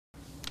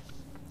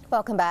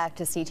Welcome back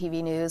to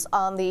CTV News.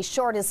 On the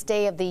shortest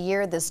day of the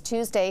year, this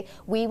Tuesday,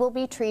 we will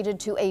be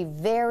treated to a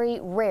very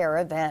rare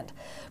event.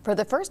 For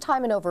the first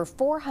time in over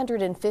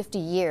 450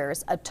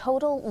 years, a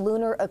total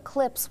lunar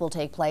eclipse will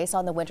take place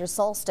on the winter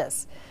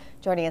solstice.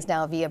 Joining us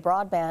now via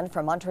broadband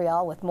from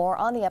Montreal with more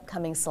on the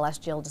upcoming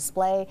celestial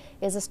display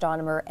is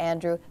astronomer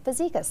Andrew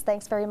Fazekas.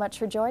 Thanks very much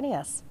for joining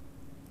us.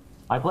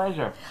 My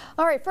pleasure.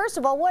 All right, first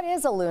of all, what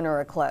is a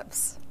lunar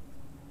eclipse?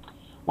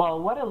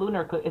 Well, what a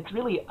lunar eclipse, it's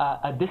really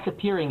a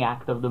disappearing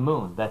act of the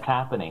moon that's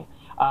happening.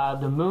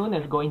 The moon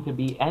is going to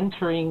be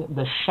entering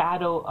the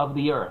shadow of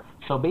the Earth.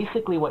 So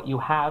basically what you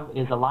have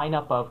is a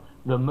lineup of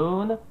the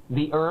moon,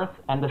 the Earth,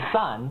 and the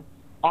sun,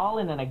 all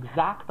in an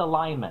exact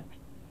alignment.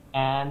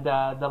 And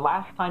the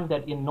last time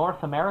that in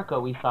North America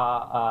we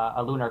saw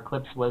a lunar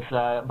eclipse was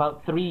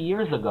about 3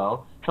 years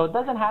ago. So it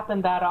doesn't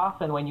happen that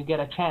often when you get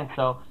a chance.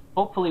 So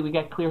hopefully we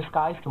get clear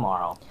skies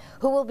tomorrow.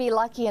 Who will be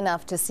lucky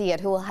enough to see it?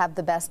 Who will have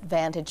the best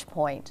vantage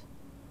point?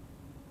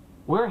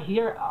 We're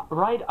here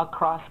right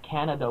across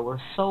Canada.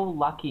 We're so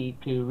lucky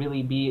to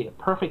really be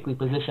perfectly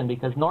positioned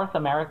because North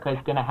America is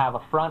going to have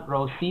a front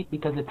row seat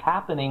because it's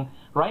happening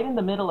right in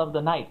the middle of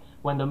the night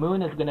when the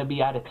moon is going to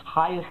be at its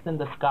highest in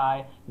the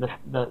sky.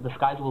 The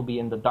skies will be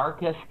in the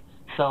darkest.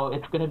 So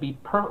it's going to be,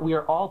 we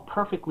are all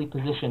perfectly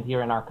positioned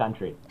here in our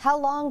country. How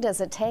long does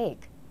it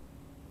take?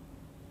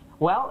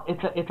 Well,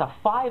 it's a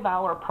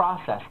 5-hour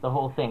process, the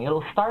whole thing.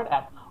 It'll start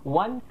at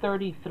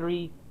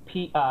 1:33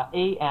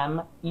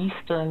 a.m.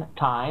 Eastern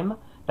Time.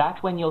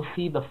 That's when you'll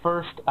see the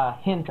first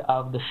hint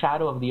of the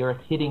shadow of the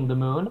Earth hitting the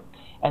moon.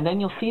 And then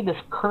you'll see this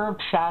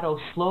curved shadow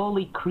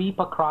slowly creep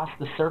across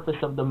the surface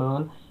of the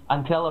moon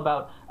until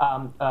about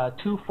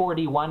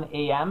 2:41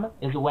 a.m.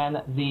 is when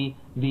the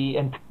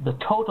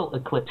total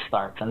eclipse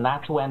starts. And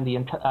that's when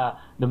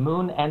the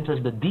moon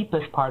enters the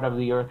deepest part of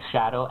the Earth's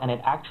shadow, and it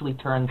actually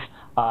turns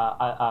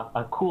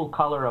a cool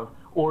color of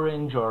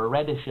orange or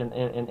reddish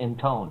in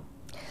tone.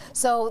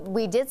 So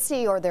we did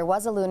see, or there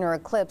was a lunar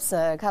eclipse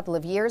a couple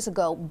of years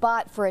ago,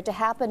 but for it to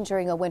happen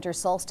during a winter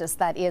solstice,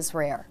 that is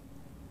rare.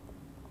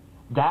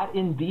 That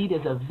indeed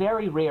is a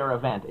very rare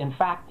event. In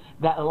fact,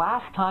 that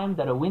last time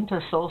that a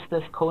winter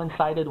solstice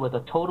coincided with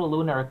a total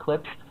lunar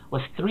eclipse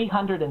was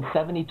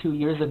 372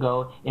 years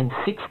ago in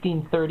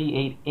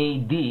 1638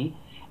 AD.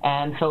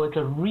 And so it's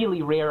a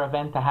really rare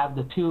event to have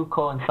the two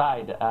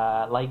coincide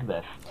like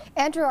this.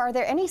 Andrew, are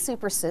there any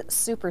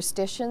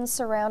superstitions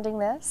surrounding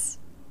this?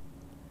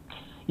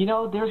 You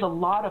know, there's a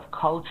lot of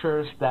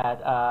cultures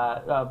that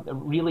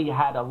really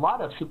had a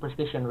lot of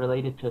superstition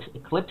related to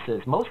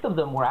eclipses. Most of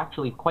them were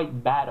actually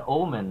quite bad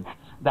omens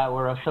that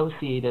were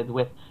associated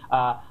with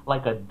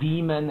like a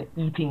demon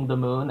eating the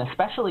moon,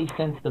 especially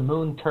since the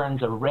moon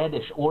turns a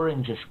reddish,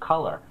 orangish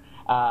color.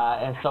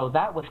 And so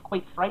that was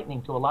quite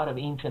frightening to a lot of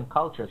ancient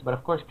cultures. But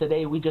of course,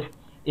 today we just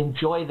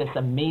enjoy this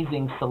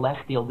amazing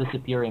celestial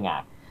disappearing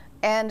act.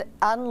 And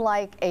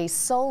unlike a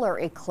solar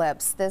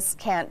eclipse, this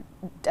can't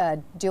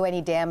do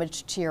any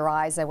damage to your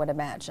eyes, I would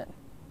imagine.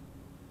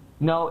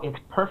 No, it's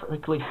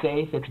perfectly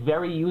safe. It's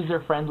very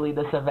user-friendly,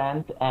 this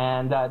event.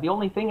 And the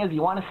only thing is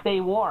you want to stay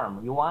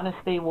warm. You want to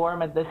stay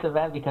warm at this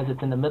event because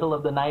it's in the middle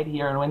of the night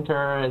here in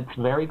winter. It's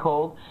very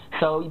cold.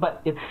 So,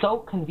 but it's so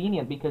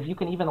convenient because you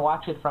can even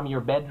watch it from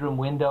your bedroom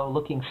window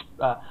looking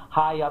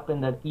high up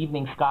in the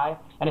evening sky.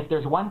 And if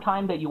there's one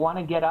time that you want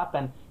to get up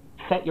and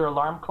set your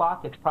alarm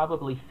clock, it's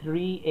probably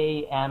 3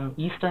 a.m.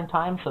 Eastern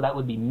Time, so that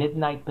would be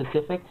midnight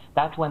Pacific.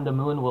 That's when the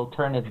moon will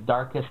turn its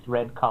darkest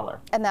red color.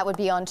 And that would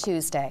be on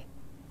Tuesday?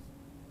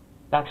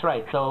 That's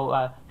right.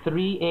 So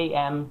 3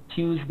 a.m.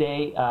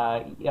 Tuesday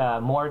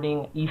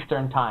morning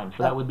Eastern Time.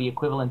 So that would be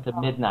equivalent to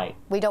midnight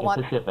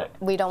Pacific.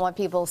 We don't want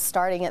people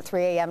starting at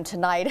 3 a.m.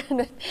 tonight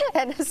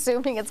and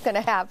assuming it's going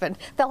to happen.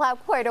 They'll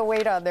have quite a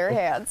weight on their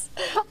hands.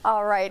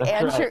 All right,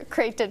 Andrew, right.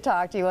 Great to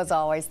talk to you as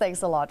always.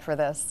 Thanks a lot for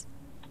this.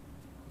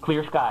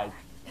 Clear skies.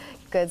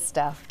 Good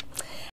stuff.